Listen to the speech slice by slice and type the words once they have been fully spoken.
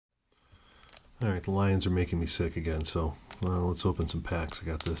All right, the Lions are making me sick again, so let's open some packs. I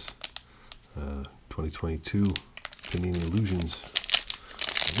got this 2022 Panini Illusions.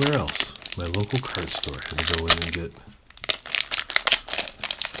 Where else? My local card store. I'm going to go in and get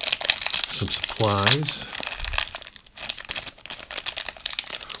some supplies.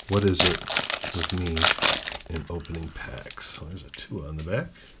 What is it with me in opening packs? So there's a 2 on the back.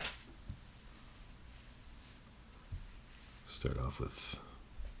 Start off with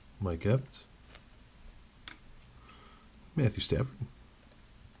Mike Evans, Matthew Stafford,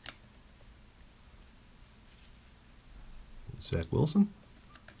 Zach Wilson,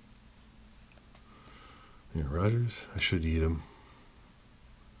 Aaron Rodgers. I should eat him.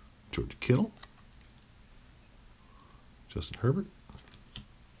 George Kittle, Justin Herbert,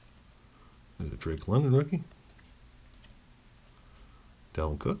 there's a Drake London rookie,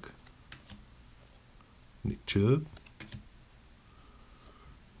 Dalvin Cook, Nick Chubb,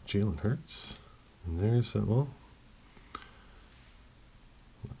 Jalen Hurts, and there's well,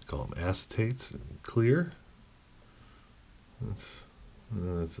 I call them acetates, clear. That's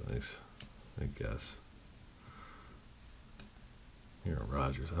nice, I guess. Aaron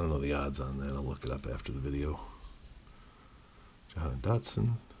Rodgers. I don't know the odds on that. I'll look it up after the video. Jahan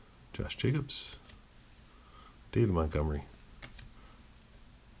Dotson, Josh Jacobs, David Montgomery,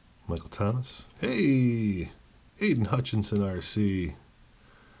 Michael Thomas. Hey, Aidan Hutchinson RC.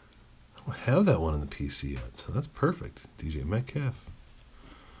 I don't have that one in the PC yet, so that's perfect. DJ Metcalf,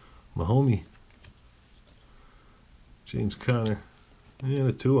 Mahomie, James Conner, and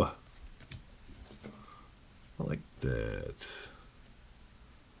a Tua. I like that.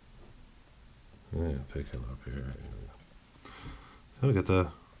 Yeah, pick him up here. So we got the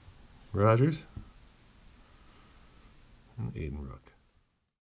Rodgers and Aidan Rook.